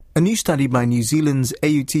A new study by New Zealand's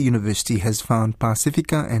AUT University has found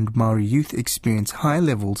Pasifika and Maori youth experience high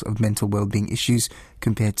levels of mental well-being issues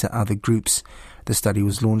compared to other groups. The study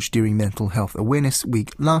was launched during Mental Health Awareness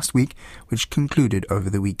Week last week, which concluded over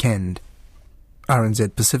the weekend.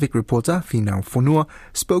 RNZ Pacific reporter Finau Fonua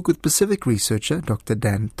spoke with Pacific researcher Dr.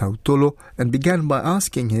 Dan Tautolo and began by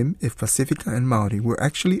asking him if Pasifika and Maori were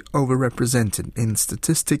actually overrepresented in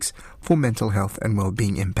statistics for mental health and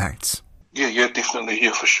well-being impacts. Yeah, definitely,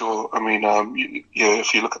 for sure. I mean,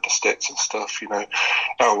 if you look at the stats and stuff,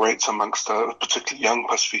 our rates amongst particularly young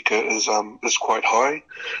Pasifika is quite high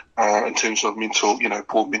in terms of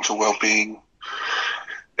poor mental well-being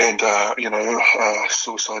and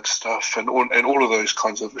suicide stuff and all of those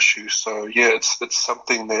kinds of issues. So it's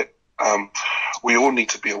something that we all need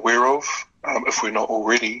to be aware of if we're not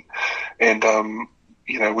already, and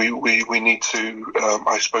we need to,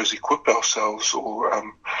 I suppose, equip ourselves or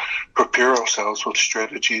prepare ourselves with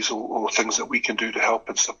strategies or things that we can do to help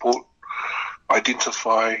and support,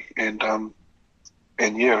 identify and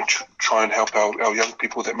try and help our young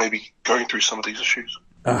people that may be going through some of these issues.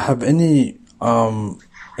 Have any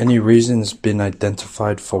reasons been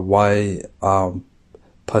identified for why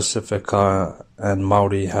Pasifika and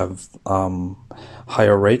Maori have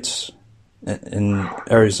higher rates in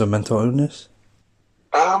areas of mental illness?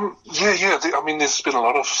 There's been a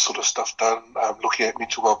lot of sort of stuff done looking at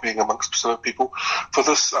mental well-being amongst Pacific people. For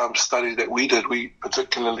this study that we did, we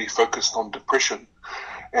particularly focused on depression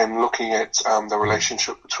and looking at the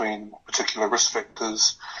relationship between particular risk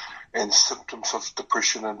factors and symptoms of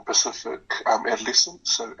depression in Pacific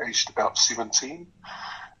adolescents, so aged about 17.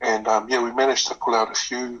 And we managed to pull out a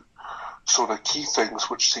few sort of key things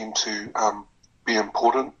which seem to be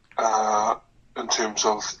important in terms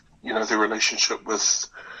of their relationship with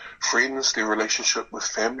friends, their relationship with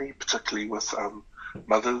family, particularly with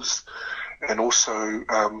mothers, and also,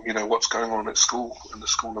 what's going on at school, in the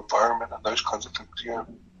school environment, and those kinds of things,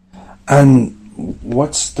 And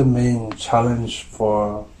what's the main challenge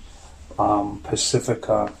for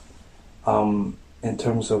Pasifika in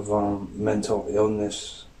terms of mental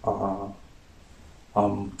illness,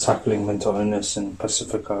 tackling mental illness in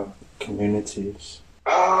Pasifika communities?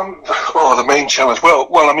 The main challenge.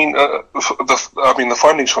 The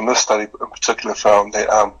findings from this study in particular found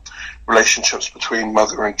that relationships between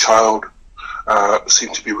mother and child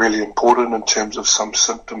seem to be really important in terms of some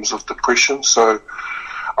symptoms of depression. So,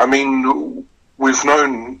 we've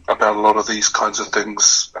known about a lot of these kinds of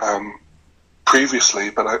things previously,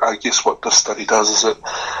 but I guess what this study does is it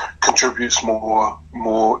contributes more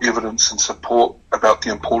evidence and support about the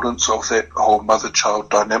importance of that whole mother-child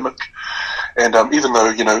dynamic. And even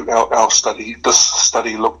though this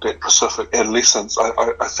study looked at Pacific adolescents,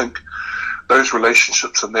 I think those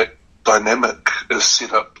relationships and that dynamic is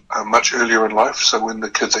set up much earlier in life, so when the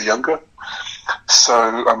kids are younger.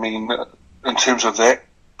 So in terms of that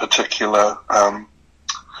particular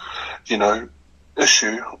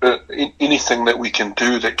issue, anything that we can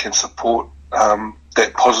do that can support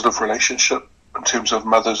that positive relationship in terms of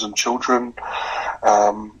mothers and children,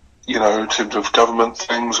 in terms of government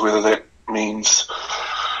things, whether that means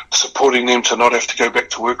supporting them to not have to go back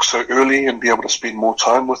to work so early and be able to spend more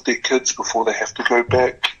time with their kids before they have to go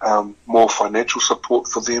back, more financial support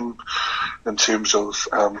for them in terms of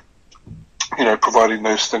providing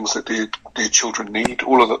those things that their children need.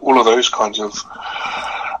 All of those kinds of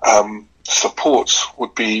supports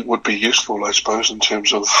would be useful, I suppose, in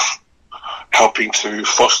terms of helping to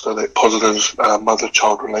foster that positive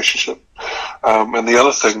mother-child relationship. And the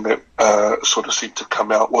other thing that sort of seemed to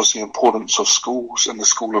come out was the importance of schools and the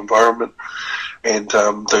school environment and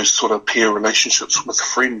those sort of peer relationships with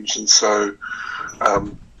friends. And so,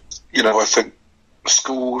 I think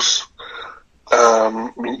schools,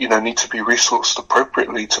 need to be resourced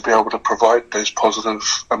appropriately to be able to provide those positive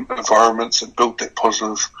environments and build that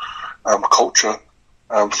positive culture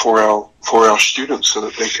for our students so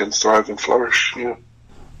that they can thrive and flourish. Yeah.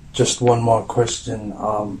 Just one more question.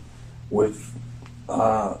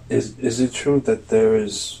 Is it true that there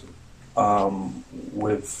is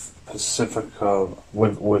with Pacifica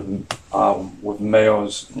with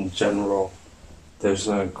males in general, there's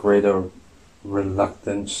a greater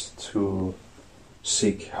reluctance to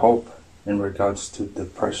seek help in regards to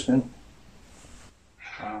depression?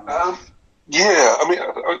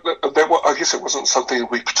 I guess it wasn't something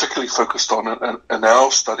we particularly focused on in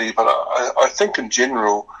our study, but I think in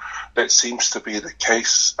general that seems to be the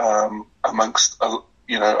case amongst a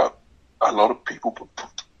lot of people,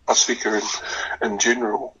 Pasifika in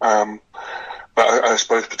general. But I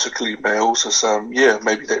suppose particularly males is,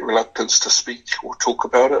 maybe that reluctance to speak or talk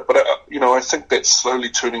about it. But, I think that's slowly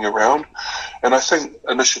turning around. And I think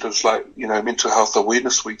initiatives like, Mental Health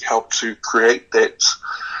Awareness Week help to create that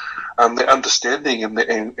understanding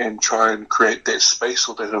and try and create that space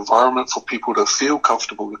or that environment for people to feel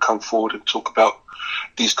comfortable to come forward and talk about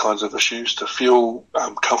these kinds of issues, to feel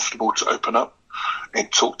comfortable to open up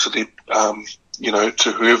and talk to them,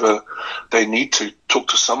 to whoever they need to, talk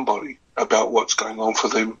to somebody about what's going on for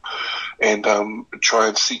them and try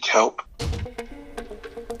and seek help.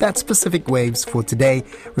 That's Pacific Waves for today.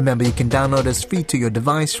 Remember, you can download us free to your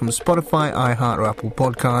device from Spotify, iHeart or Apple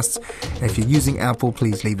Podcasts. And if you're using Apple,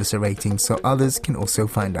 please leave us a rating so others can also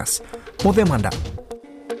find us. Modemanda.